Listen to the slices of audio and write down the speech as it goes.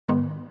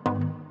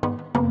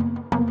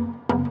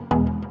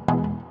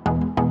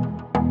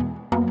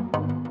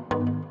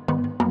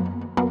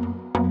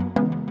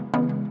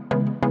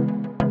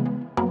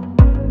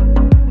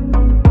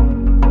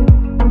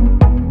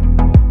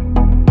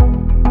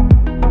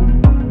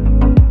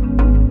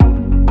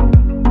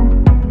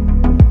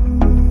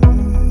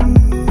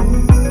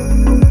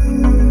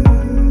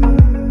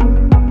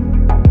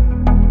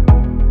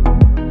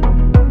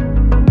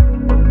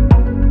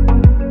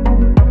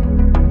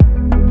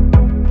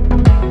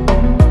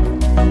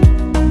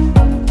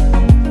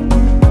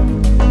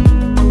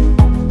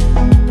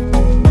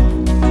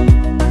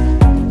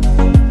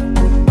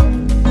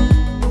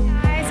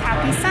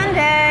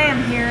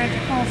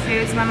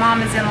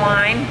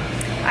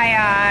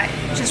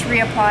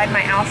applied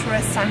my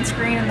altruist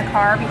sunscreen in the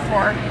car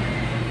before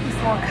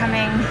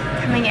coming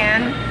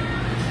in.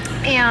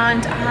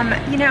 And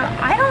you know,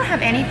 I don't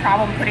have any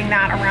problem putting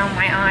that around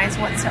my eyes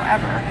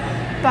whatsoever.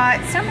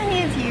 But so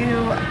many of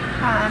you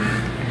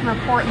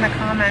report in the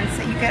comments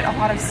that you get a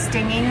lot of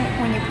stinging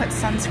when you put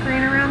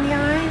sunscreen around the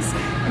eyes.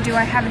 And do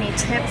I have any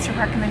tips or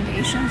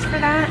recommendations for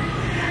that?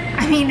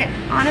 I mean,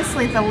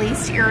 honestly, the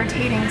least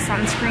irritating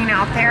sunscreen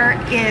out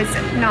there is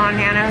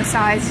non-nano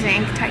size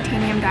zinc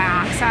titanium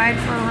dioxide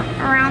for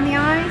around the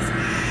eyes.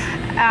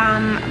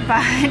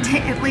 But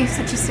it leaves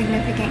such a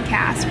significant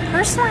cast.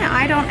 Personally,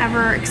 I don't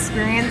ever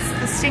experience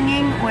the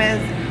stinging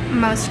with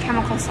most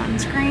chemical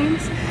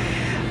sunscreens.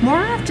 More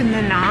often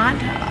than not,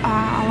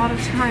 a lot of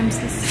times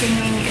the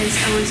stinging is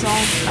a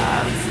result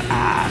of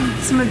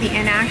some of the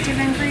inactive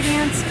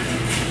ingredients.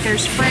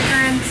 There's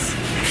fragrance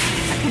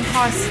that can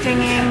cause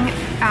stinging,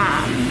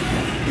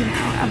 you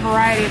know, a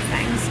variety of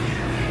things.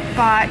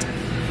 But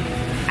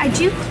I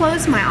do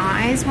close my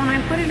eyes when I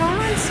put it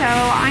on, so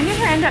I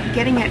never end up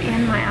getting it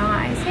in my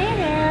eyes. Hey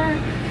there.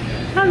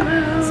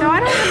 Hello. So I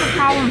don't have a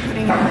problem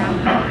putting it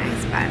around my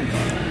eyes, but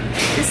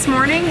this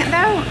morning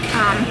though,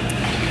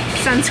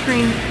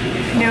 sunscreen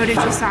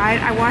notage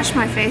aside, I washed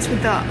my face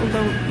with the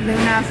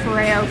Luna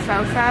Foreo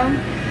Fofo.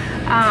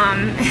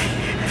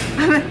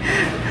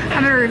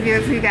 I'm going to review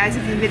it for you guys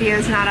if the video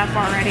is not up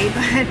already,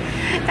 but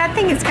that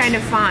thing is kind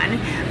of fun.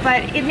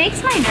 But it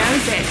makes my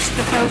nose itch,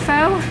 the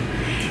Fofo,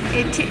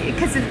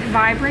 because it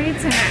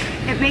vibrates and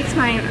it makes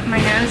my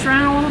nose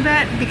run a little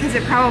bit, because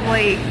it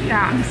probably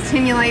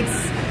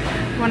stimulates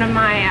one of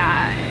my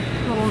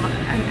little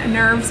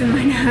nerves in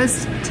my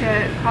nose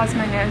to cause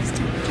my nose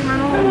to run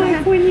a little bit.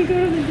 Like when you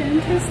go to the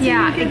dentist?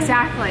 Yeah,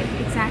 exactly.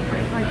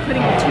 Like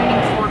putting a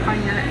tuning fork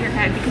on your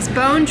head, because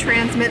bone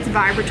transmits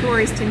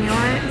vibratory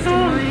stimulant,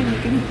 and you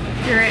can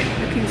hear it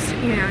acoustic,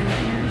 you know, in your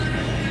ears.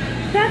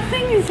 That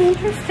thing is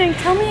interesting.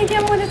 Tell me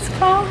again what it's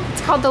called.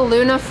 It's called the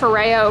Luna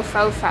Foreo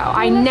Fofo.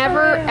 I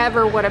never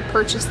ever would have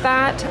purchased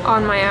that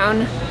on my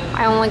own.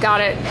 I only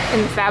got it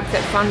in the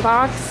FabFitFun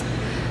box.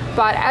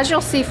 But as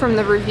you'll see from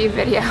the review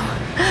video,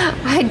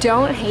 I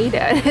don't hate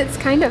it. It's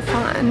kind of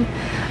fun.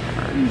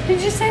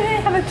 Did you say they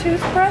have a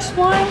toothbrush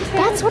line too?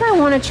 That's what I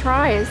want to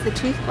try, is the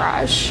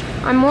toothbrush.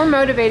 I'm more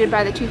motivated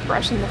by the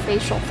toothbrush than the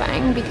facial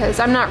thing, because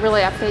I'm not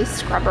really a face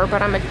scrubber,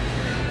 but I'm an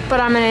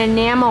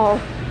enamel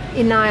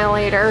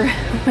annihilator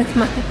with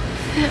my,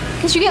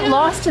 because you get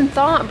lost in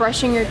thought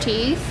brushing your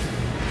teeth.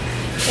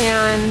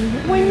 And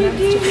when you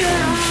do your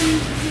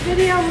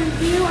video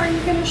review, are you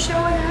going to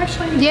show it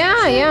actually?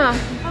 Yeah.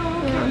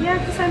 Oh, okay. Yeah,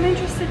 because I'm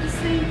interested to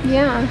see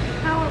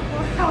how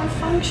it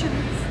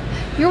functions.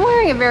 You're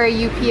wearing a very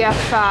UPF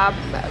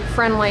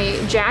friendly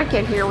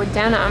jacket here with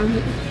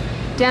denim.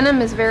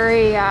 Denim is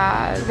very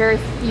very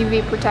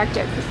UV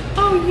protective.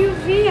 Oh,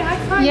 UV? I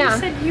thought you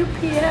said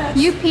UPF.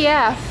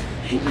 UPF,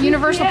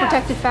 Universal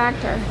Protective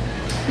Factor.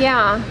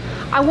 Yeah.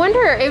 I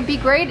wonder, it would be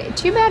great.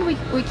 Too bad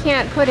we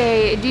can't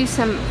do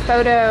some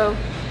photo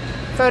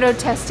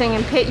testing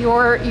and pit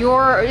your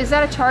is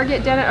that a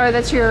Target denim, or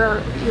that's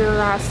your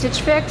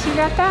Stitch Fix? You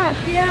got that?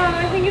 Yeah,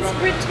 I think it's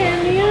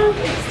Britannia.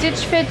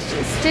 Stitch Fix.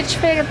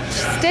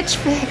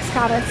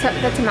 God,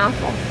 that's a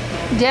mouthful.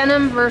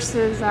 Denim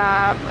versus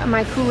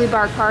my Coolie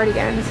Bar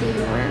cardigan. See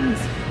who wins.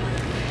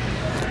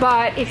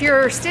 But if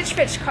your Stitch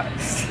Fix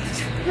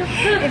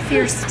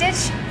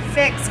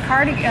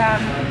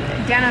cardigan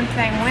denim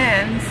thing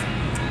wins,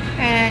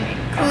 and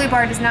Coolie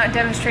Bar does not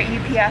demonstrate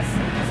UPF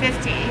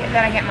 50,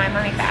 then I get my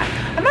money back.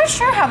 I'm not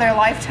sure how their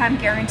lifetime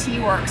guarantee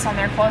works on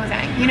their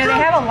clothing. You know, they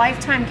have a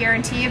lifetime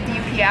guarantee of the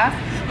UPF,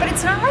 but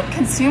it's not like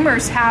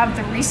consumers have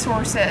the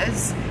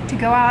resources to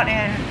go out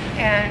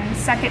and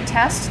second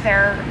test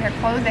their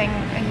clothing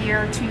a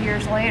year or 2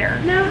 years later.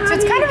 So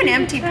it's kind of an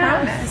empty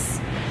promise.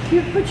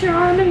 You put your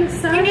arm in the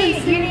sun. You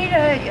need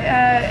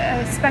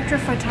a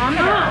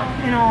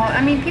spectrophotometer. You know,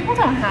 I mean, people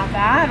don't have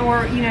that,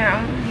 or you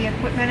know, the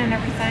equipment and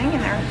everything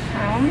in their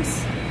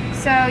homes.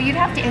 So you'd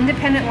have to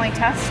independently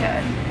test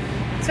it.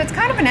 So it's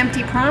kind of an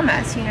empty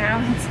promise, you know.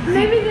 It's like,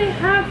 maybe they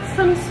have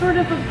some sort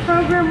of a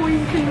program where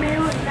you can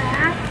mail it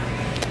back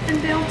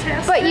and they'll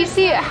test it. But you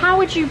see, how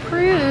would you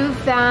prove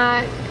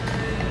that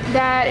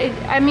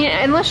I mean,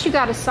 unless you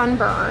got a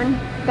sunburn,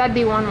 that'd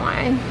be one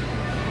way.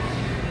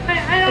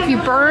 I don't if you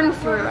know burn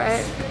through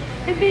it.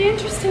 It'd be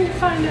interesting to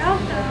find out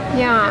though.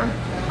 Yeah.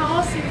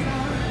 Policies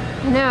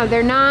are. No,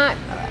 they're not.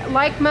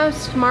 Like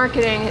most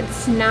marketing,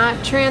 it's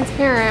not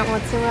transparent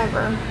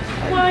whatsoever.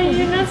 Well,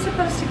 you're not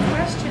supposed to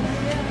question it.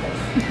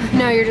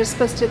 No, you're just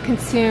supposed to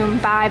consume.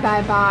 Buy.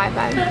 I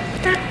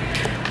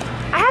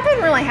have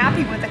been really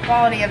happy with the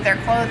quality of their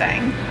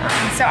clothing.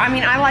 So, I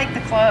mean, I like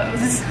the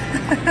clothes.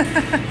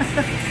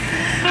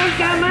 I've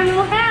got my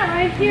little hat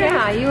right here.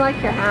 Yeah, you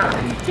like your hat.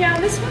 Yeah,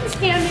 this one's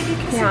handy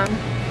because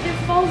it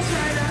folds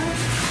right up,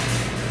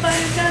 but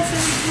it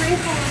doesn't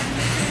wrinkle or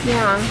anything.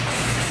 Yeah.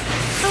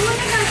 I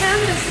think I've had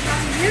this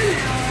about a year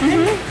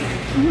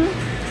now,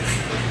 right?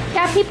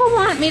 Yeah, people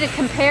want me to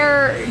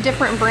compare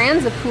different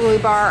brands of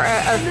Coolie Bar,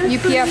 of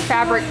UPF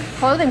fabric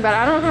clothing, but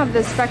I don't have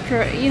the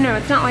spectra, you know,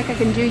 it's not like I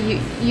can do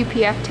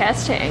UPF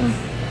testing.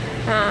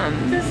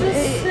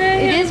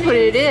 It is what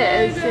it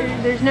is.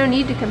 There's no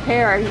need to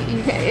compare.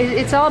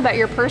 It's all about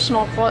your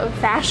personal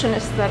fashion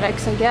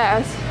aesthetics, I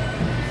guess,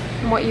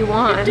 and what you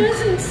want. It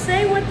doesn't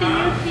say what the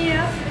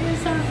UPF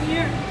is on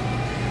here.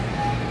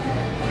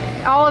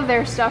 All of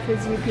their stuff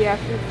is UPF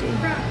 50.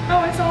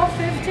 Oh, it's all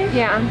 50?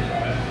 Yeah.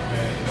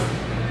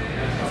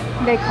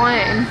 They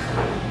claim.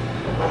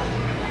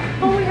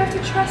 Oh, we have to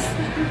trust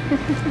them.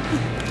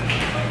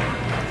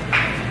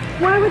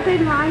 Why would they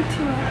lie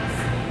to us?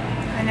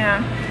 I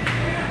know.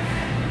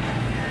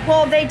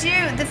 Well, they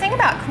do. The thing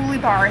about Coolie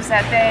Bar is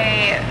that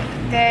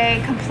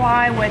they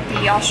comply with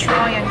the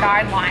Australian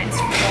guidelines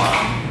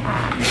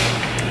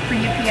for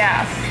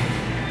UPF.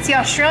 See,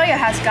 Australia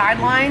has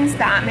guidelines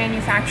that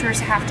manufacturers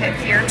have to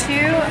adhere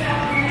to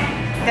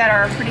that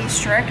are pretty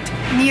strict.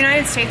 In the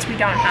United States, we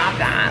don't have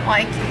that.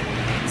 Like,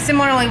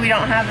 similarly, we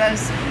don't have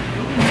those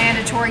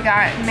mandatory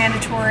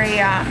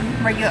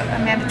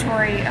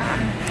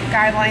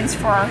guidelines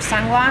for our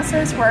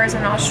sunglasses, whereas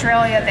in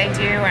Australia they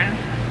do, and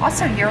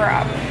also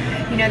Europe.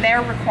 You know,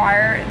 they're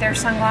required. Their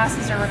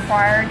sunglasses are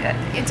required.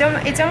 It's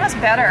almost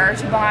better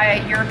to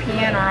buy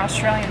European or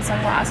Australian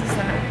sunglasses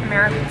than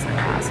American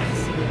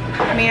sunglasses.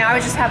 I mean, I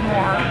would just have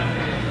more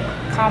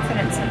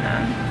confidence in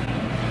them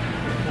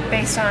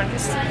based on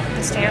just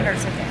the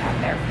standards that they have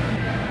there.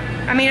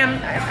 I mean,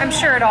 I'm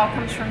sure it all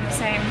comes from the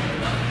same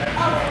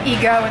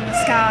ego in the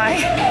sky.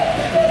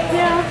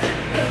 Yeah.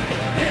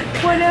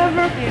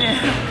 Whatever.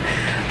 Yeah.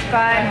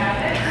 But,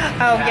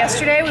 oh,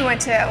 last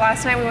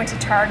night we went to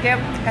Target.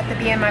 Got the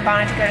bee in my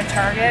bonnet to go to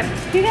Target.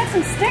 You got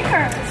some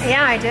stickers.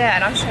 Yeah, I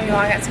did. I'll show you all.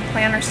 I got some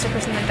planner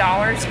stickers in the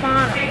dollar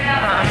spot.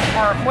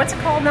 Or what's it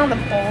called now? The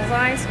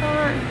bullseye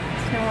spot?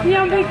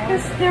 Yeah,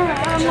 because there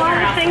are a lot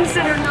of things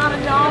that are not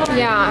 $1.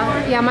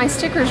 Yeah, my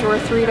stickers were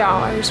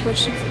 $3,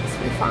 which is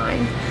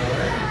fine.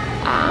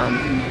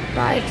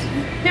 But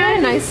yeah,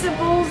 nice. The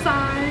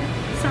bullseye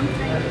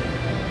something.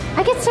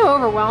 I get so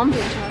overwhelmed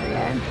in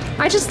Target.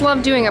 I just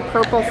love doing a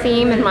purple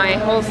theme in my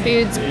Whole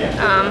Foods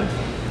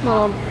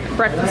little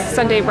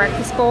Sunday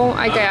breakfast bowl.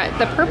 I got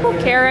the purple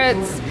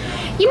carrots.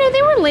 You know,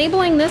 they were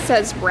labeling this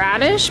as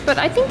radish, but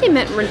I think they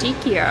meant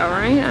radicchio,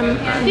 right?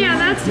 Yeah,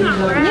 that's not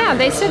radish. Yeah,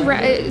 they said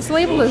it's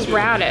labeled as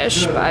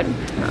radish, but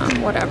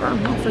whatever.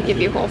 I'll forgive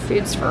you, Whole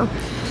Foods, for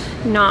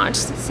not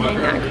saying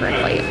that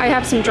correctly. I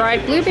have some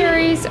dried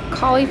blueberries,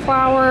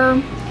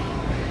 cauliflower,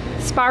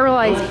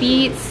 spiralized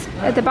beets.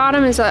 At the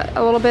bottom is a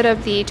little bit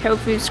of the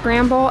tofu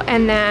scramble,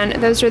 and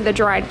then those are the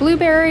dried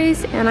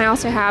blueberries, and I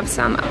also have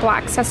some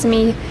black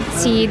sesame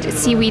seed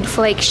seaweed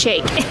flake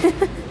shake.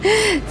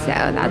 So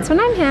that's what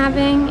I'm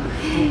having.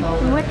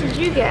 And what did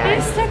you get? I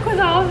stuck with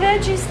all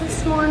veggies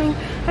this morning.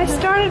 I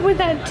started with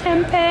that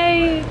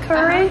tempeh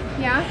curry.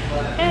 Yeah.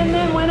 And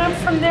then went up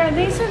from there.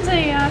 These are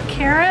the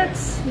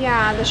carrots.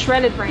 Yeah, the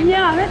shredded brain.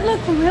 Yeah, they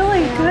look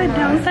really good,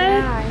 don't they?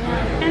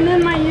 Yeah. And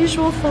then my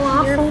usual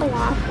falafel. Your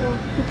falafel.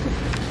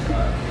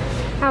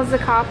 How's the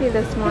coffee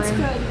this morning?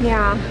 It's good.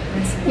 Yeah.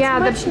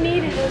 It's much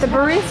needed. The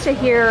barista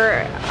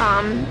here,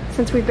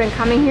 since we've been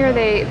coming here,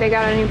 they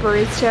got a new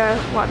barista,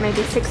 what,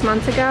 maybe 6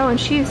 months ago, and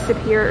she's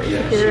superior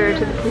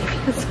to the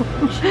previous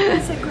one. She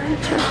does a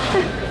great job.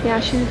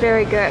 Yeah, she's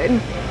very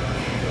good.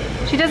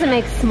 She doesn't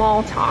make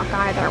small talk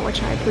either,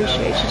 which I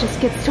appreciate. She just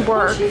gets to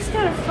work. Well, she's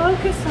got to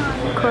focus on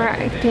it.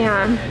 Correct,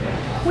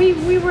 yeah.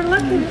 We were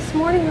lucky this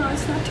morning though,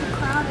 it's not too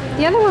crowded.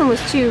 The other one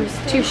was too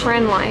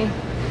friendly.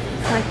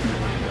 Like,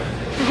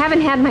 I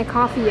haven't had my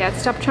coffee yet.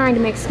 Stop trying to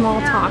make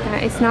small talk.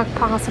 It's not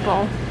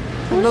possible.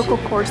 The local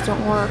courts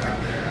don't work.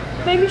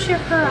 Maybe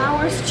her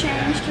hours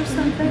changed or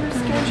something, her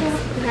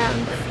schedule. Yeah.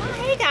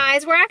 Hey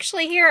guys, we're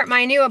actually here at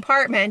my new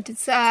apartment.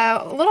 It's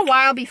a little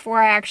while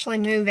before I actually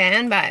move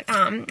in, but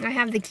I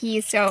have the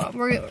keys, so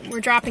we're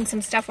dropping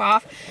some stuff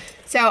off.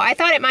 So I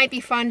thought it might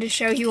be fun to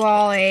show you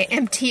all a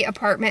empty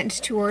apartment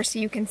tour so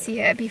you can see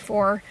it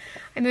before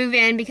I move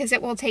in, because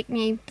it will take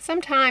me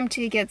some time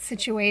to get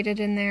situated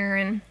in there,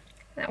 and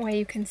that way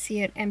you can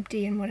see it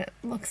empty and what it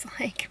looks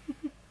like.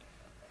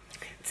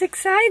 It's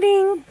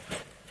exciting.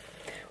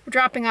 We're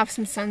dropping off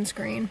some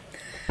sunscreen.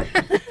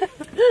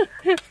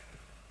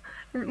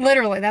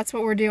 Literally, that's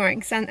what we're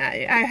doing.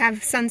 I have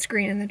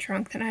sunscreen in the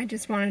trunk that I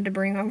just wanted to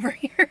bring over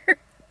here.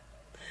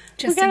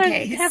 Just in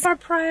case. We gotta have our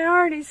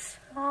priorities.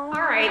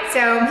 Alright,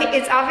 so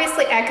it's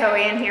obviously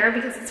echoey in here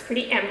because it's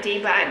pretty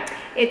empty, but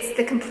it's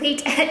the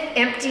complete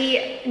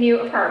empty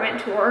new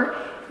apartment tour.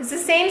 It's the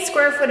same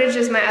square footage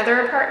as my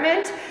other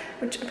apartment,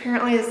 which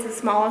apparently is the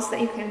smallest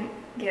that you can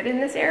get in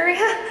this area.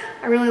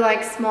 I really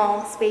like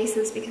small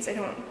spaces because I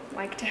don't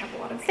like to have a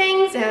lot of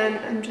things, and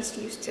I'm just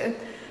used to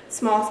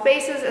small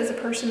spaces as a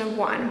person of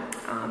one.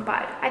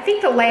 But I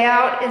think the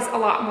layout is a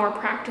lot more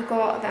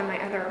practical than my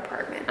other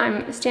apartment.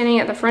 I'm standing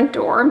at the front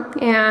door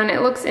and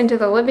it looks into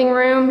the living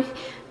room.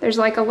 There's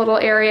like a little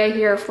area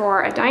here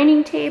for a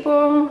dining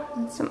table,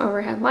 some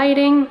overhead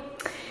lighting,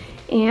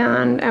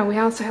 and we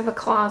also have a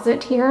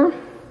closet here. I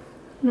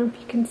don't know if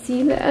you can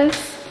see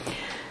this.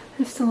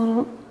 Just a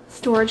little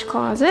storage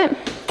closet.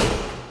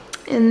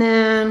 And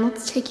then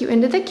let's take you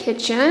into the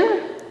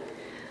kitchen.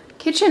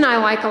 kitchen I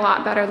like a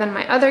lot better than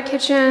my other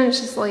kitchen. It's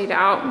just laid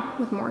out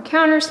with more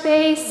counter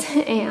space,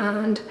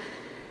 and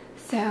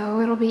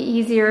so it'll be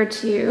easier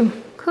to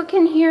cook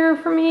in here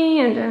for me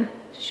and to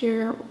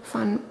share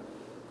fun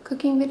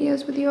cooking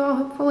videos with you all,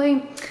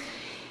 hopefully.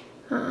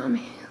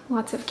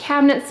 Lots of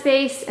cabinet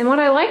space, and what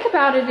I like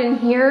about it in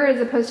here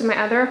as opposed to my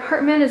other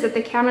apartment is that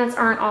the cabinets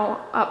aren't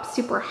all up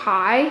super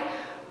high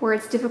where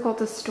it's difficult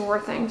to store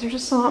things. They're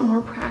just a lot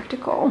more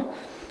practical.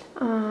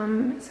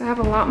 So I have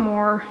a lot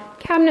more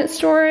cabinet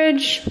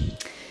storage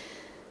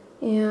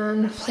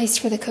and a place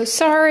for the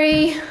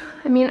Kosari.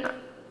 I mean,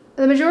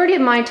 the majority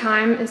of my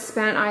time is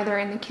spent either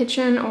in the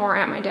kitchen or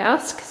at my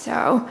desk.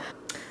 So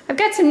I've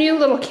got some new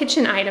little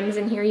kitchen items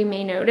in here you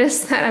may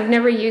notice that I've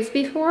never used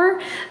before,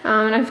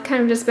 and I've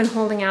kind of just been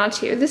holding out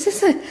to. This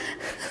is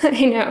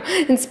I know,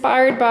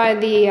 inspired by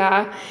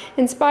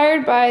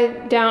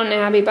Downton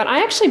Abbey, but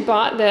I actually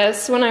bought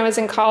this when I was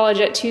in college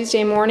at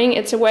Tuesday Morning.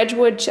 It's a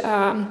Wedgwood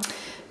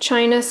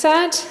China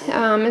set.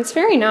 It's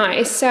very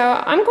nice, so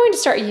I'm going to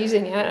start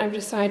using it. I've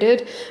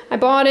decided. I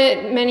bought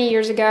it many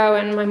years ago,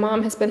 and my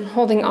mom has been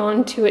holding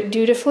on to it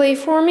dutifully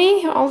for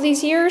me all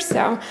these years,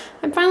 so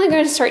I'm finally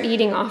going to start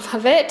eating off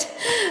of it.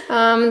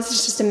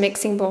 It's just a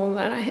mixing bowl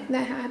that I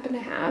happen to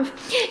have.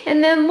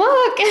 And then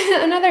look,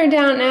 another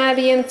Downton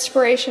Abbey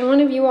inspiration. One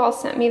of you all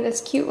sent me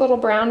this cute little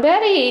brown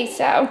Betty,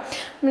 so I'm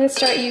going to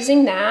start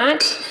using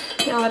that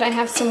now that I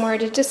have somewhere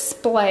to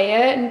display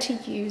it and to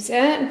use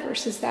it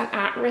versus that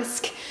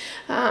at-risk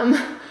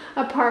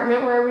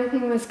apartment where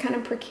everything was kind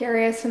of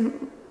precarious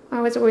and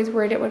I was always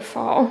worried it would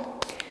fall.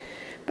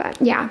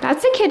 But yeah,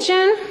 that's the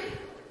kitchen.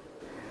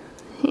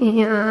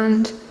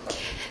 And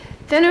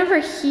then over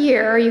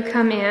here you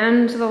come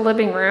into the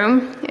living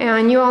room,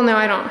 and you all know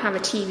I don't have a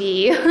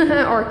TV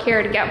or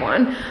care to get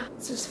one.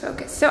 Let's just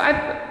focus. So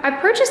I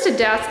purchased a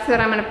desk that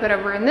I'm going to put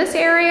over in this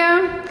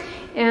area,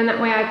 and that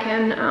way I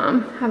can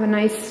have a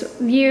nice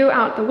view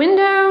out the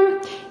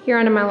window here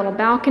under my little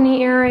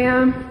balcony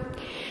area.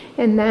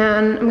 And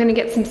then I'm gonna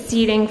get some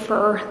seating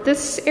for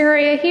this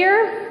area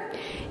here,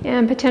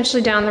 and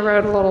potentially down the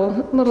road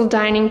a little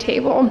dining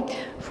table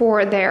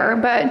for there.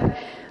 But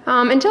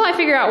until I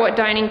figure out what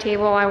dining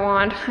table I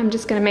want, I'm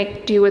just gonna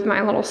make do with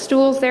my little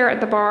stools there at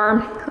the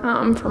bar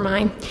for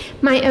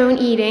my own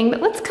eating.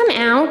 But let's come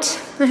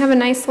out. I have a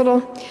nice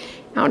little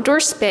outdoor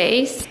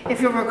space.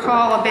 If you'll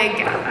recall, a big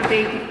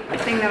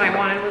thing that I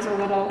wanted was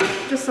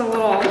just a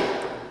little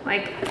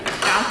like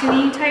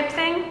balcony type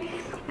thing,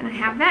 and I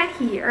have that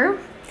here.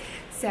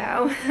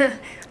 So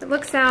it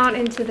looks out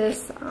into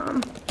this,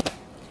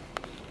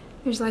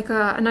 there's like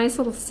a nice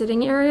little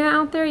sitting area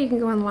out there. You can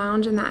go and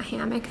lounge in that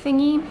hammock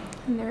thingy,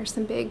 and there's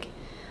some big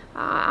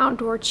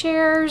outdoor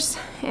chairs,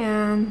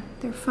 and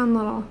they're fun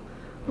little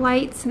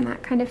lights and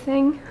that kind of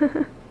thing.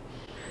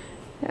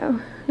 So,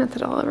 not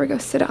that I'll ever go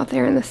sit out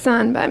there in the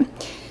sun, but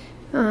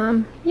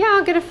yeah,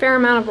 I'll get a fair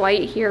amount of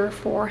light here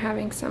for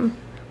having some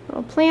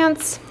little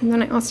plants. And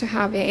then I also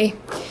have a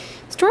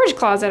storage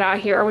closet out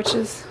here, which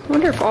is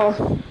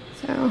wonderful.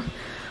 So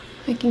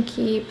I can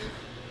keep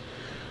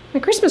my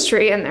Christmas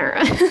tree in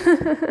there.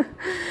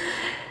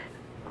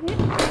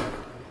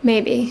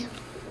 Maybe.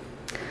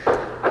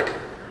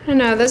 I don't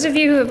know, those of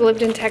you who have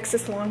lived in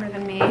Texas longer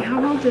than me, how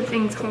well do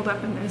things hold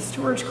up in those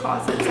storage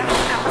closets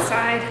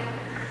outside?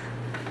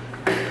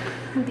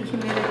 The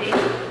humidity,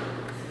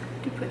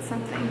 to put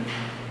something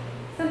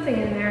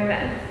in there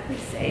that is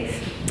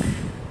safe.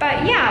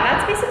 But yeah,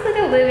 that's basically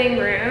the living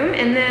room.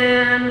 And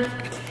then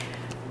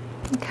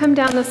you come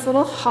down this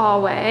little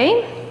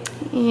hallway,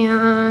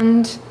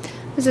 and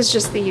this is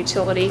just the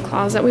utility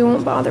closet. We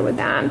won't bother with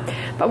that.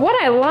 But what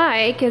I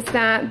like is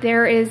that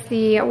there is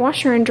the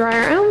washer and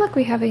dryer. Oh look,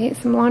 we have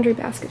some laundry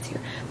baskets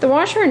here. The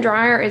washer and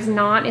dryer is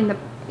not in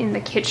the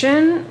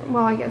kitchen.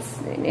 Well, I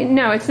guess,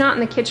 no, it's not in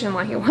the kitchen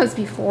like it was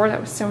before. That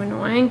was so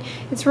annoying.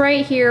 It's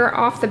right here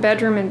off the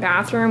bedroom and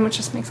bathroom, which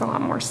just makes a lot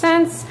more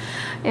sense.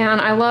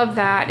 And I love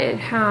that it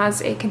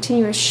has a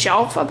continuous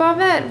shelf above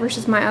it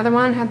versus my other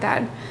one had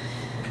that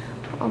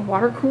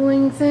water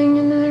cooling thing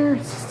in there.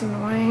 It's just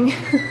annoying.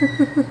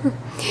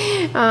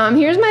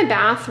 Here's my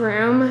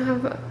bathroom. I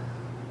have a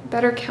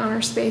better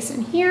counter space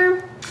in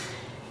here,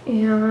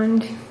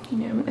 and you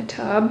know, a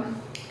tub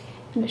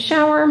and a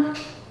shower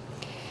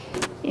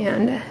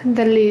and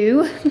the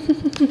loo.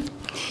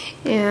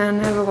 And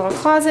I have a little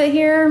closet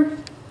here,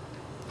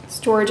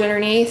 storage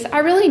underneath. I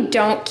really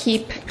don't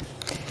keep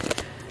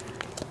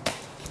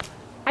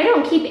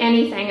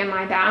anything in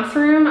my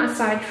bathroom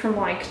aside from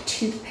like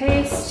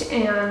toothpaste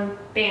and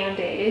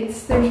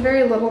Band-Aids. There's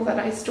very little that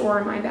I store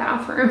in my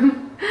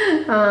bathroom.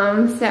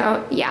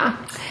 So yeah.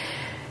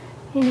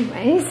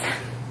 Anyways,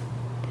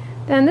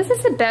 then this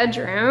is the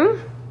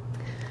bedroom.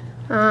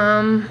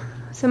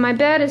 So my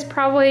bed is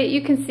probably,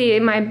 you can see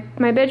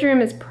my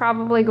bedroom is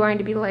probably going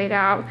to be laid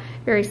out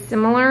very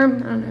similar. I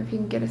don't know if you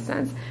can get a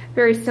sense.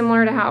 Very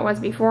similar to how it was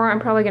before. I'm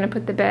probably going to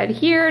put the bed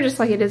here just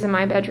like it is in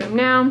my bedroom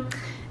now.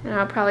 And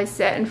I'll probably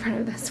sit in front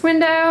of this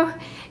window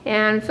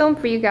and film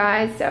for you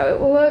guys. So it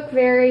will look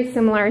very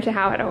similar to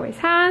how it always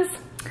has.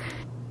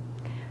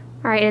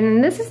 All right, and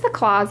then this is the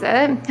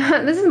closet.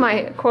 This is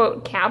my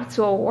quote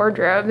capsule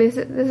wardrobe. This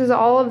is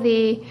all of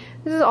the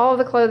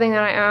clothing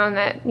that I own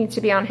that needs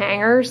to be on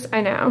hangers.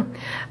 I know.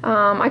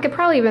 I could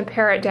probably even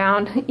pare it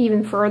down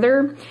even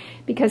further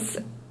because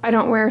I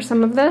don't wear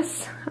some of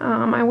this.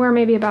 I wear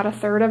maybe about a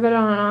third of it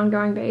on an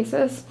ongoing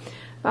basis.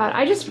 But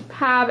I just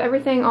have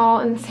everything all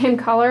in the same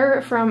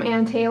color from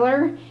Ann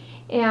Taylor.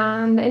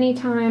 And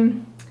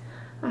anytime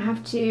I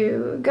have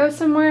to go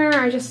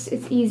somewhere, it's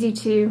easy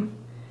to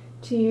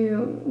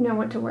know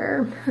what to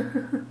wear.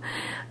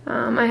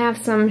 I have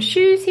some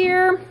shoes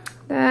here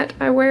that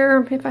I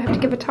wear if I have to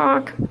give a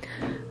talk.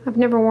 I've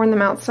never worn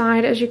them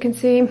outside, as you can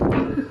see.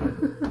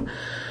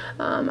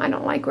 I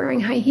don't like wearing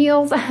high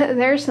heels.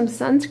 There's some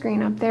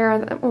sunscreen up there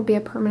that will be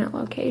a permanent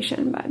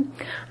location, but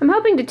I'm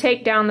hoping to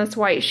take down this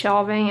white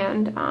shelving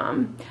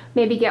and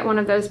maybe get one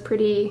of those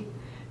pretty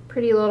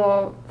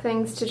little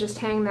things to just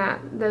hang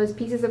those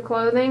pieces of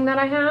clothing that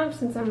I have,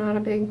 since I'm not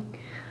a big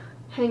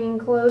hanging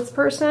clothes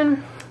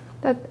person.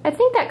 I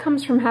think that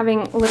comes from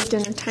having lived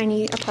in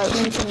tiny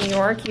apartments in New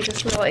York.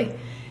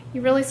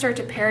 You really start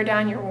to pare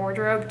down your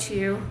wardrobe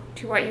to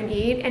what you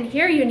need. And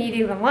here you need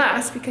even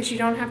less because you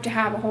don't have to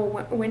have a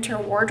whole winter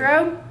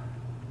wardrobe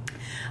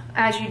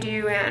as you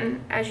do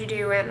in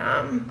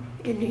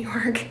New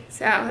York.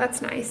 So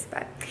that's nice.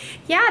 But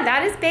yeah,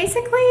 that is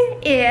basically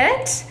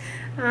it.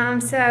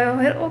 So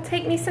it will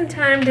take me some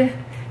time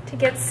to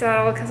get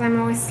settled because I'm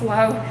always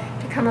slow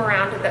to come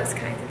around to those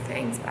kinds of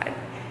things. But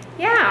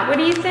yeah, what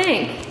do you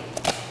think?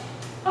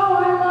 Oh,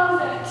 I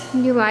love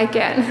it. You like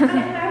it?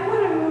 I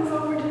want to move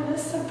over to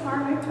this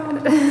apartment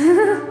complex.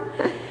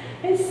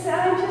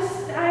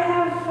 I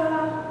have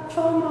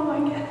FOMO, I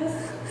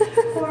guess,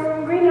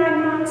 or green-eyed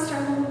monster a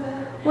little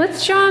bit.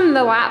 Let's show them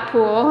the lap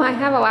pool. I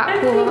have a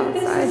lap pool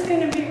outside. This is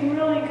going to be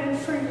really good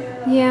for you.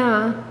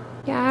 Yeah,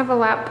 I have a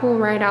lap pool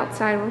right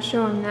outside. We'll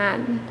show them that.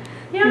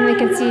 Yeah, and they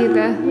can see you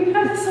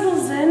have this little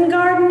Zen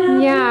garden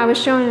out Yeah, there, I was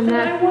showing them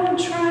that. I want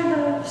to try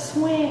the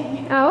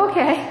swing. Oh,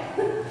 okay.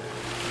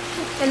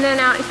 And then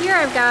out here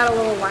I've got a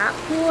little lap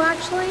pool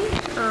actually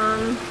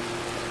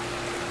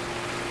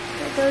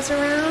that goes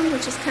around,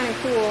 which is kind of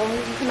cool. You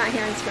can come out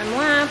here and swim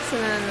laps,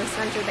 and then in the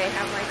center they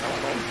have like a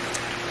little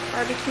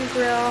barbecue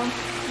grill.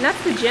 And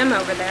that's the gym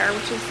over there,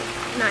 which is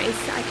nice.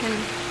 I can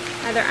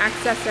either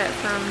access it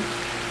from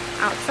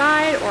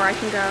outside or I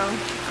can go,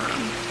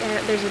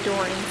 there's a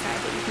door inside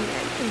that you can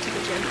get into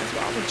the gym as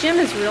well. The gym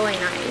is really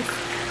nice.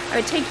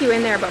 I would take you in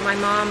there, but my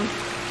mom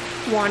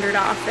wandered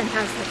off and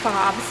has the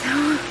fob, so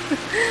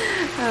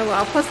oh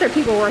well. Plus there are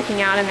people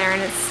working out in there,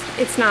 and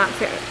it's not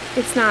good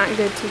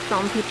to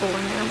film people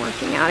when they're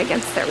working out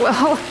against their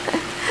will.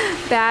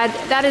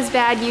 That is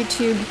bad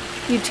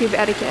YouTube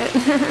etiquette.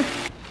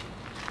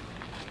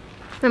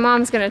 My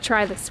mom's gonna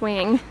try the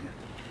swing,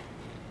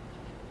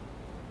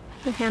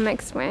 the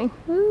hammock swing.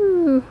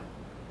 Ooh,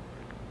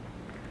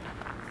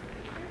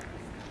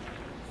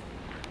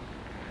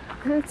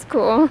 that's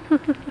cool.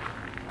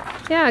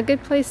 Yeah, a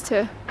good place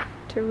to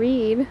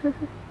read.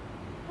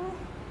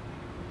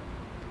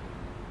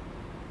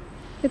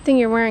 Good thing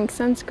you're wearing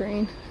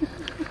sunscreen.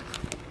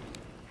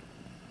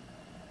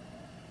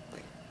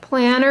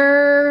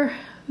 Planner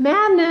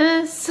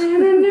madness.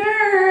 I'm a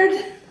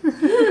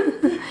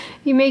nerd.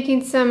 You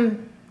making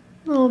some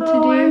little to-do?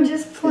 Oh, I'm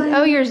just playing.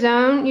 Oh, your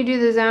zone? You do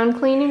the zone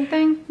cleaning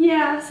thing?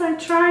 Yes, I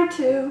try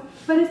to.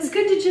 But it's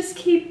good to just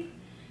keep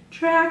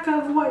track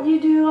of what you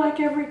do like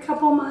every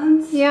couple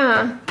months.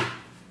 Yeah.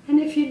 And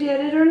if you did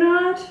it or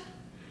not.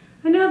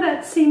 I know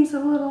that seems a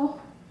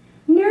little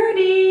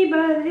nerdy,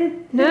 but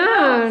it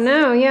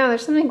No, yeah,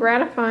 there's something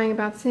gratifying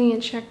about seeing it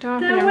checked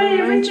off. That way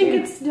everything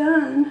gets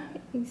done.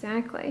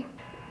 Exactly.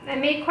 I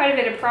made quite a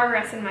bit of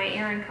progress in my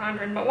Erin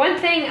Condren, but one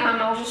thing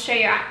I'll just show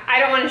you. I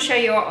don't want to show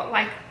you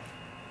like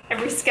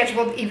every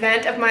scheduled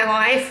event of my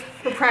life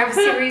for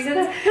privacy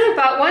reasons,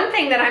 but one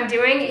thing that I'm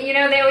doing, you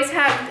know, they always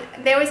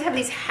have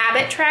these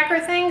habit tracker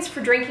things for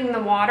drinking the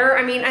water.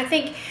 I mean, I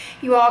think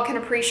you all can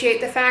appreciate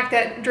the fact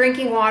that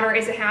drinking water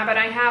is a habit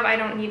I have. I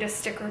don't need a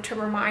sticker to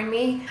remind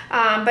me,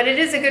 but it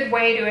is a good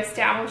way to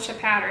establish a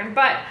pattern.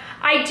 But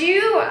I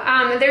do,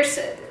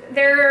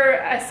 there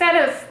are a set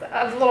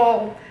of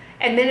little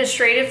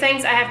administrative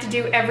things I have to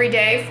do every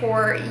day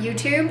for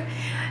YouTube.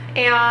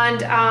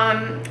 And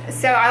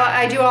so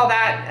I do all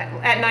that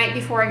at night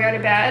before I go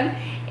to bed.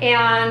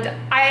 And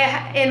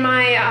in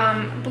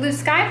my blue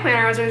sky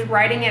planner, I was always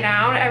writing it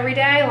out every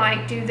day,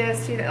 like do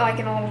this, do that, like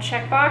in a little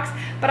checkbox.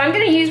 But I'm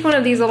going to use one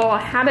of these little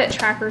habit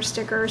tracker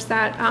stickers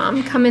that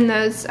come in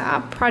those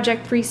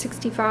Project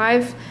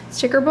 365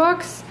 sticker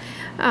books.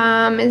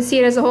 And see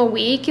it as a whole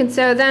week, and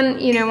so then,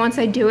 you know, once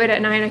I do it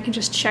at night, I can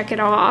just check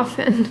it off,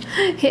 and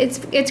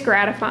it's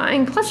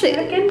gratifying. Plus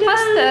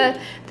the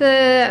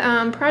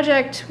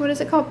project, what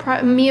is it called?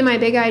 Me and My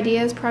Big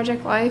Ideas,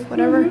 Project Life,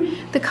 whatever.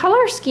 The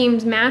color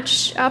schemes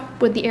match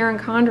up with the Erin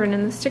Condren,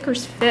 and the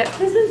stickers fit.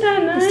 Isn't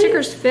that nice? The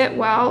stickers fit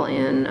well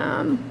in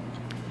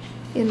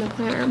the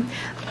planner.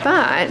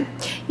 But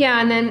yeah,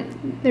 and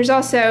then there's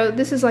also,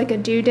 this is like a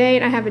due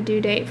date. I have a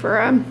due date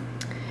for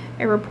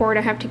a report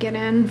I have to get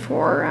in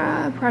for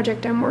a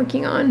project I'm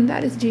working on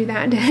that is due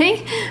that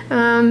day.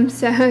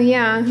 So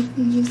yeah,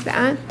 use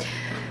that.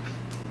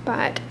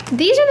 But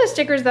these are the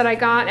stickers that I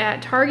got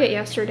at Target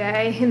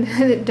yesterday in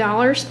the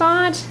dollar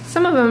spot.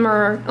 Some of them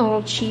are a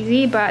little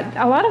cheesy, but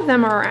a lot of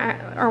them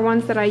are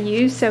ones that I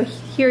use. So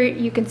here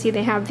you can see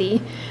they have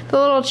the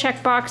little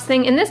checkbox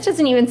thing. And this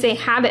doesn't even say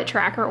habit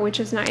tracker,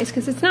 which is nice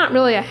because it's not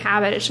really a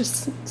habit. It's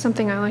just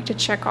something I like to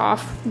check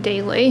off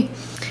daily.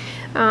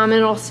 And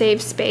it'll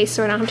save space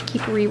so I don't have to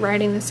keep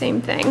rewriting the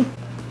same thing.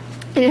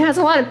 And it has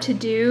a lot of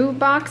to-do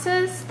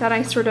boxes that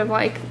I sort of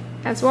like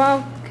as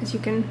well, because you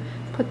can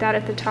put that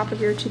at the top of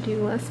your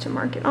to-do list to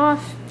mark it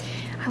off.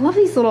 I love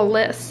these little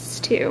lists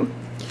too.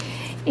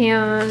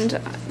 And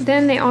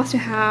then they also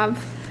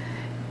have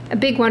a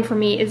big one for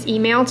me is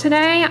email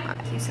today.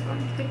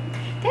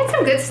 They had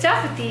some good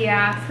stuff at the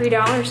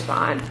 $3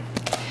 spot.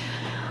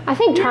 I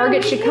think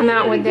Target should come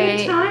out with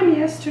a time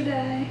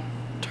yesterday.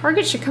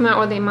 Target should come out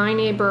with a My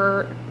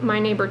Neighbor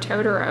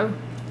Totoro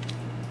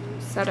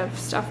set of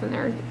stuff in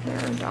their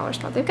dollar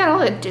spot. They've got all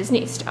the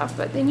Disney stuff,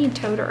 but they need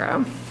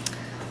Totoro.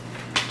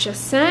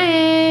 Just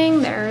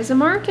saying, there is a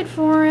market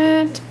for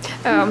it.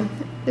 Oh,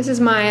 this is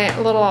my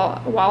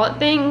little wallet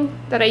thing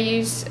that I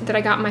use, that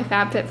I got in my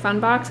FabFitFun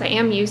box. I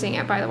am using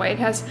it, by the way. It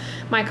has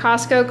my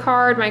Costco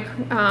card, my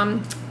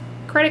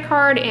credit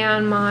card,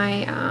 and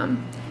my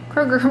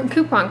Kroger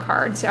coupon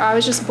card. So I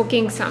was just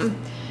booking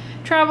some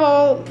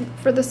travel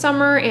for the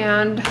summer,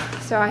 and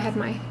so I had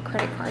my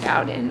credit card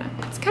out, and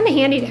it's kind of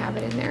handy to have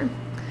it in there,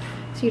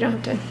 so you don't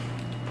have to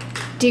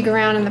dig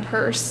around in the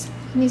purse.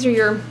 And these are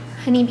your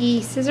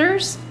honeybee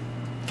scissors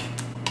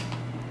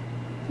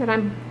that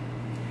I'm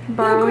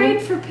borrowing. They're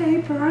great for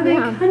paper. Are they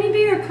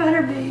honeybee or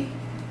cutter bee?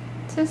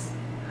 It says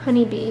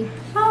honeybee.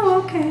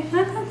 Oh, okay.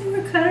 I thought they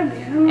were cutter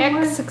bee. I don't know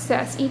why.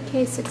 Success.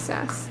 EK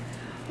success.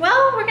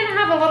 Well, we're gonna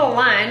have a little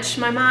lunch.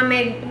 My mom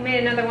made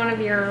another one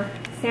of your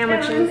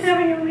sandwiches. Yeah, I'm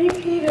having a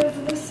repeat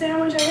of the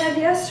sandwich I had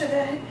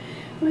yesterday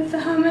with the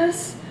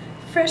hummus,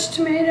 fresh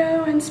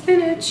tomato, and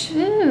spinach.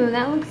 Ooh,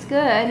 that looks good.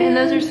 And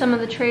those are some of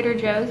the Trader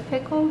Joe's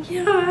pickles?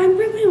 Yeah, I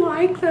really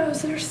like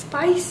those. They're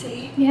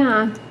spicy.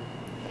 Yeah.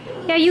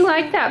 Yeah, you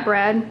like that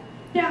bread.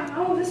 Yeah,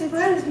 oh, this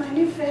bread is my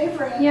new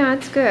favorite. Yeah,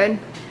 it's good.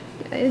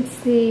 It's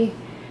the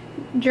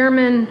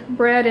German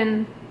bread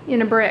in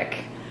a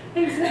brick.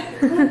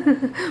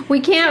 Exactly. We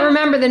can't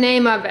remember the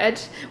name of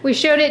it. We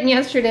showed it in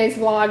yesterday's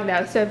vlog,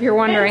 though, so if you're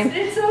wondering,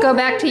 go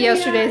back to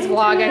yesterday's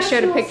vlog. I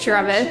showed a picture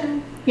of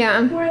it.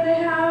 Yeah. Where they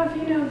have,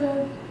 you know,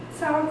 the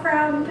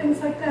sauerkraut and things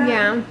like that.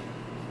 Yeah.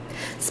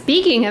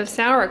 Speaking of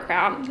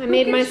sauerkraut, I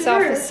made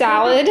myself a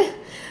salad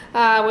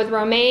with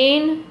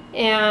romaine,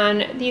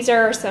 and these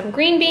are some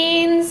green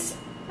beans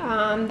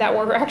that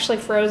were actually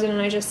frozen,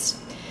 and I just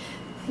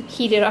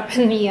heated up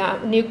in the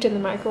nuked in the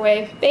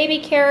microwave. Baby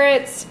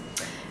carrots,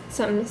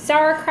 some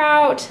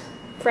sauerkraut,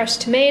 fresh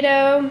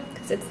tomato,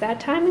 because it's that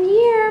time of the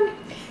year,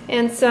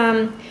 and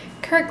some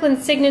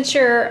Kirkland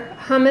Signature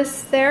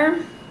hummus there.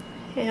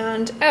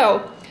 And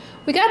oh,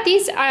 we got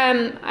these,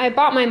 I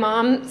bought my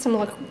mom some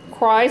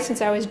LaCroix since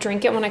I always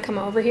drink it when I come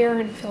over here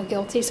and feel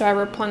guilty, so I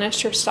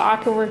replenished her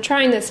stock, and we're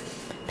trying this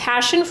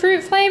passion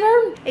fruit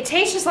flavor. It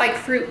tastes just like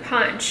fruit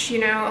punch, you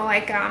know,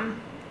 like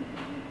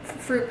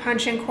fruit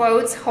punch in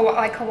quotes,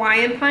 like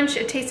Hawaiian punch.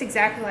 It tastes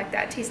exactly like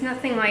that. It tastes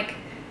nothing like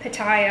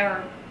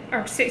pitaya or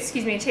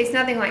excuse me, it tastes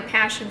nothing like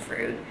passion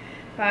fruit,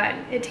 but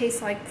it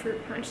tastes like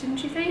fruit punch,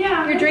 didn't you think?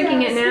 Yeah, you're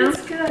drinking it now?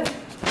 It's good.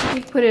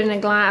 You put it in a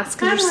glass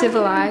because you're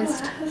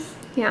civilized.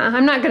 Yeah,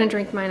 I'm not going to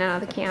drink mine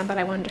out of the can, but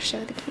I wanted to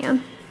show the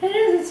can. It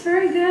is, it's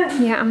very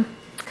good. Yeah.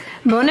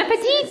 Bon appetit!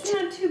 It's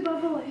not too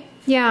bubbly.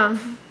 Yeah.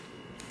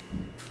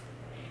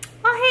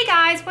 Well, hey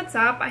guys, what's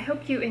up? I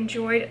hope you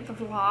enjoyed the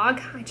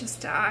vlog. I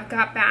just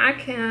got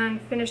back and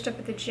finished up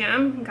at the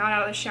gym and got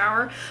out of the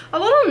shower. A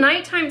little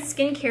nighttime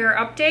skincare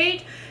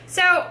update.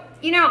 So,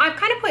 you know, I've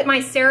kind of put my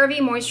CeraVe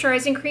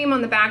moisturizing cream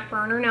on the back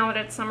burner now that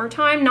it's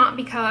summertime, not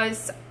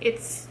because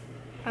it's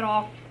at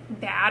all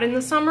bad in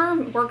the summer.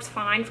 It works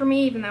fine for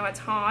me, even though it's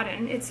hot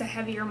and it's a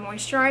heavier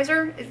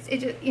moisturizer.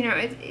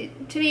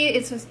 To me,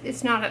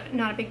 it's not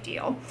a big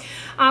deal.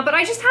 But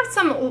I just have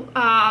some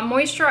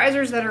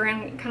moisturizers that are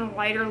in kind of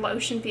lighter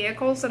lotion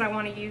vehicles that I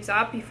want to use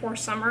up before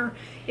summer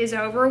is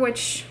over,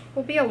 which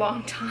will be a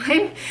long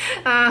time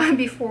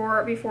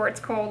before it's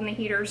cold and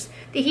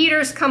the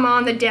heaters come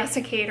on, the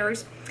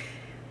desiccators.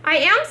 I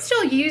am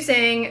still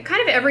using,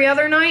 kind of every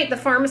other night, the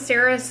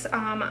Pharmaceris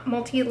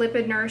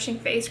Multi-Lipid Nourishing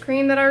Face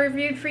Cream that I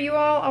reviewed for you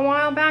all a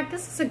while back.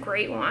 This is a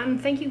great one.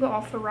 Thank you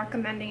all for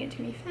recommending it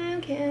to me.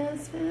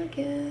 Focus,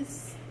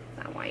 focus.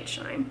 That white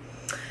shine.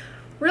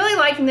 Really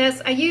liking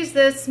this. I use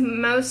this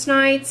most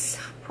nights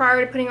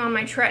prior to putting on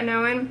my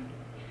tretinoin.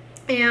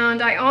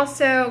 And I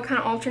also kind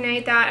of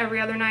alternate that every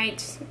other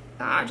night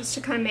just to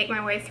kind of make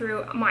my way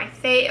through my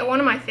one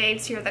of my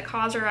faves here, the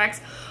CosRX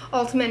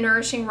Ultimate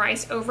Nourishing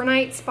Rice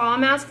Overnight Spa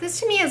Mask. This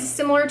to me is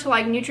similar to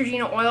like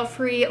Neutrogena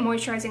oil-free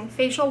moisturizing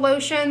facial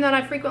lotion that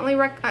I frequently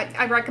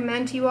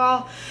recommend to you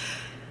all.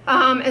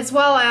 as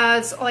well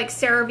as like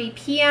CeraVe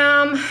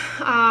PM.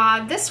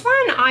 This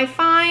one I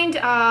find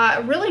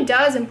really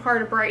does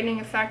impart a brightening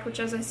effect, which,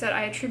 as I said,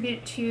 I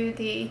attribute to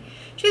the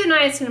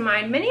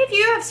niacinamide. Many of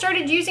you have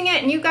started using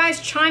it, and you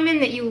guys chime in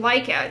that you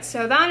like it,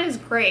 so that is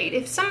great.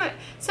 If some of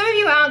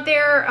you out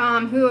there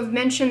who have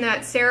mentioned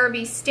that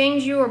CeraVe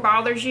stings you or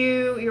bothers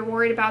you, you're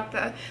worried about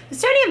the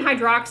sodium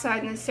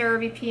hydroxide in the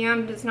CeraVe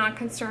PM, does not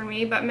concern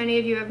me, but many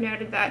of you have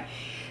noted that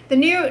the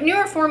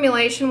newer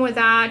formulation with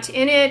that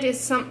in it is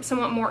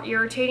somewhat more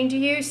irritating to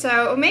you,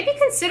 so maybe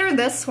consider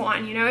this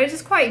one. You know, it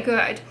is quite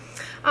good.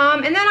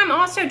 And then I'm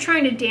also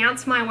trying to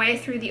dance my way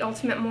through the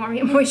Ultimate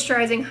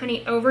Moisturizing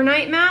Honey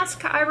Overnight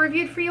Mask I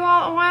reviewed for you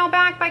all a while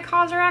back by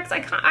CosRX. I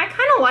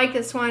kind of like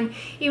this one,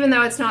 even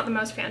though it's not the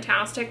most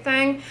fantastic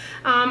thing.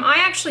 I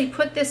actually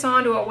put this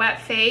onto a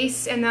wet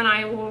face, and then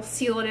I will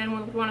seal it in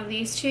with one of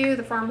these two,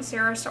 the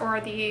Pharmaceris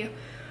or the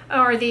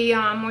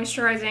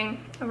Moisturizing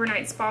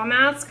Overnight Spa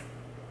Mask.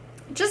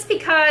 Just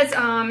because,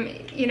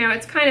 you know,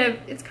 it's kind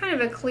of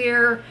a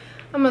clear,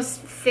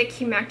 almost thick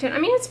humectant. I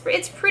mean, it's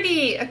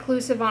pretty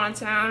occlusive on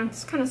its own.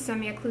 It's kind of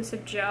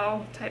semi-occlusive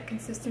gel type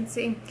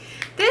consistency.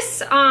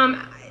 This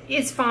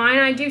is fine.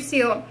 I do see,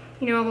 you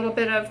know, a little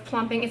bit of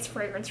plumping. It's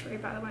fragrance free,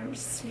 by the way. I'm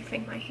just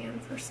sniffing my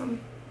hand for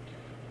some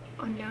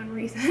unknown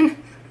reason.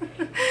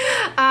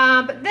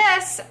 But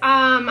this,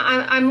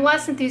 I'm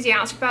less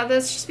enthusiastic about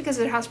this just because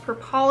it has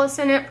propolis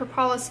in it.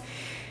 Propolis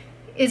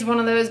is one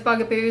of those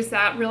bugaboos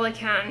that really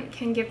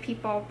can give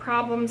people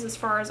problems as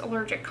far as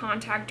allergic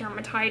contact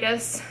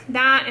dermatitis.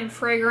 That and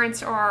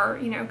fragrance are,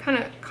 you know,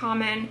 kind of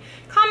common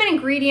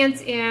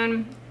ingredients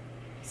in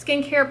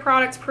skincare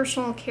products,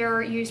 personal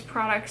care use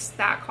products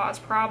that cause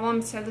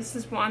problems. So this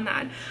is one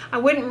that I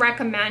wouldn't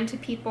recommend to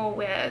people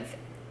with,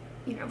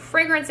 you know,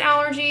 fragrance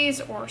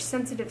allergies or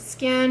sensitive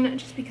skin,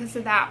 just because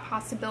of that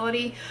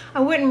possibility. I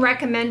wouldn't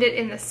recommend it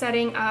in the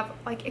setting of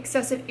like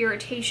excessive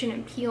irritation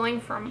and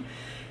peeling from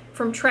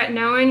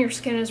tretinoin. Your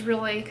skin is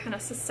really kind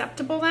of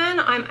susceptible then.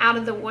 I'm out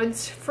of the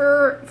woods.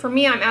 For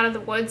me, I'm out of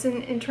the woods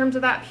in terms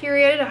of that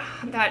period.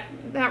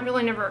 That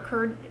really never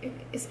occurred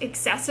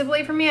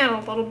excessively for me. I had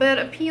a little bit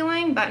of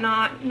peeling, but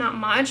not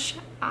much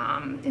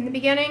in the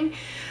beginning.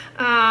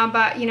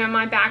 But you know,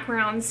 my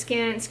background,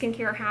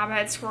 skincare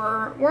habits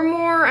were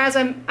more, as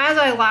I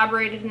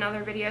elaborated in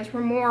other videos,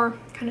 were more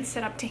kind of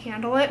set up to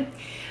handle it.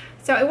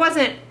 So it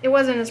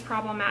wasn't as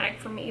problematic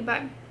for me.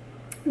 But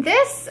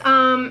this,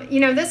 you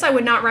know, this I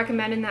would not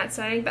recommend in that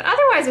setting, but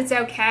otherwise it's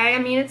okay. I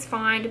mean, it's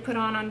fine to put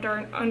on under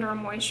a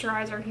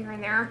moisturizer here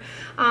and there.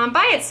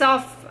 By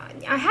itself,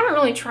 I haven't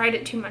really tried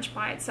it too much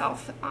by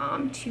itself,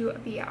 to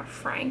be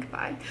frank,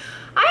 but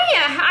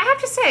I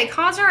have to say,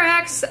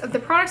 CosRX, the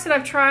products that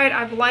I've tried,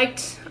 I've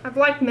liked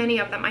many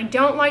of them. I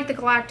don't like the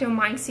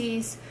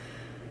galactomyces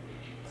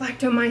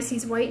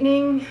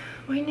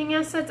whitening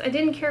acids. I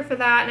didn't care for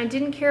that, and I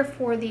didn't care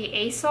for the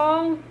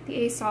Asol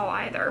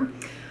either.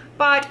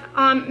 But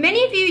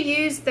many of you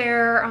use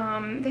their,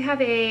 they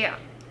have a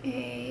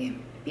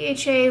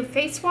BHA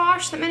face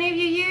wash that many of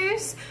you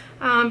use,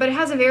 but it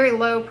has a very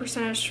low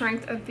percentage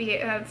strength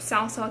of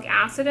salicylic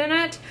acid in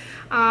it.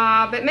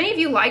 But many of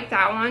you like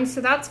that one,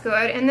 so that's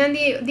good. And then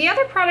the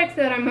other product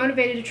that I'm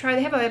motivated to try,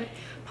 they have a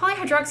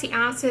polyhydroxy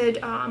acid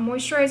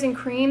moisturizing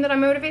cream that I'm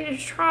motivated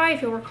to try,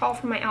 if you'll recall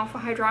from my alpha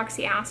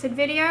hydroxy acid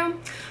video.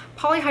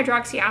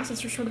 Polyhydroxy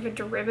acids are sort of a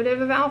derivative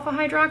of alpha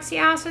hydroxy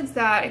acids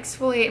that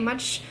exfoliate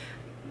much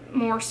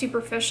more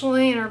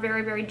superficially and are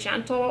very, very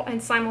gentle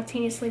and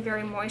simultaneously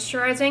very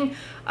moisturizing.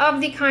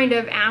 Of the kind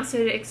of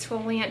acid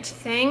exfoliant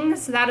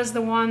things, that is the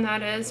one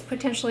that is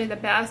potentially the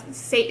best,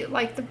 say,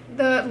 like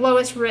the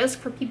lowest risk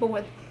for people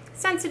with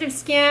sensitive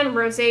skin,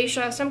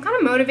 rosacea. So I'm kind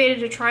of motivated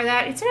to try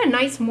that. It's in a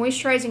nice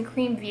moisturizing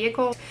cream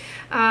vehicle.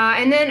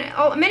 And then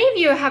many of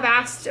you have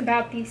asked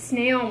about the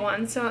snail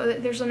one. So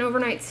there's an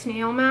overnight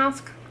snail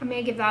mask. I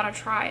may give that a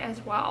try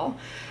as well.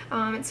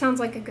 It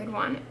sounds like a good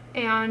one.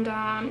 And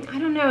I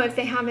don't know if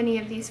they have any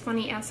of these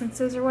funny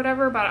essences or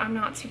whatever, but I'm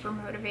not super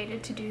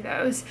motivated to do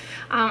those.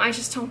 I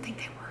just don't think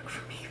they work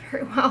for me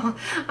very well.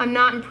 I'm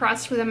not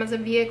impressed with them as a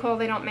vehicle.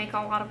 They don't make a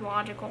lot of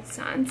logical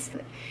sense.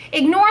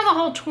 Ignore the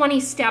whole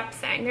 20-step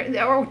thing,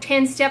 or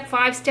 10-step,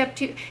 5-step,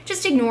 2.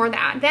 Just ignore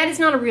that. That is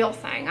not a real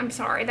thing. I'm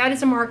sorry. That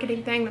is a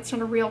marketing thing. That's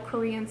not a real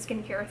Korean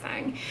skincare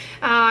thing.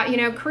 You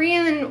know,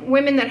 Korean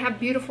women that have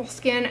beautiful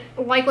skin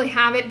likely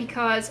have it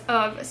because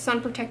of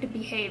sun-protected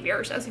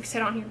behaviors, as I've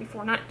said on here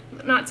before,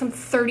 not some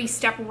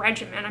 30-step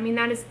regimen. I mean,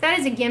 that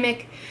is a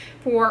gimmick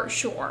for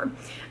sure.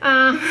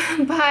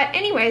 But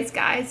anyways,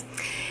 guys,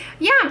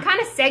 yeah, I'm kind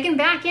of segging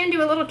back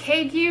into a little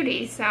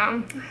K-beauty, so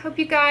I hope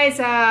you guys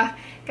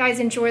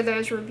enjoy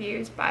those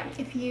reviews. But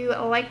if you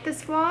like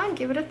this vlog,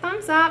 give it a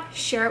thumbs up,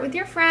 share it with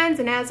your friends,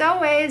 and as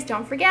always,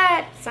 don't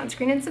forget,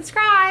 sunscreen and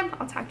subscribe.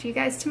 I'll talk to you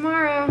guys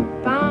tomorrow.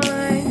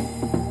 Bye.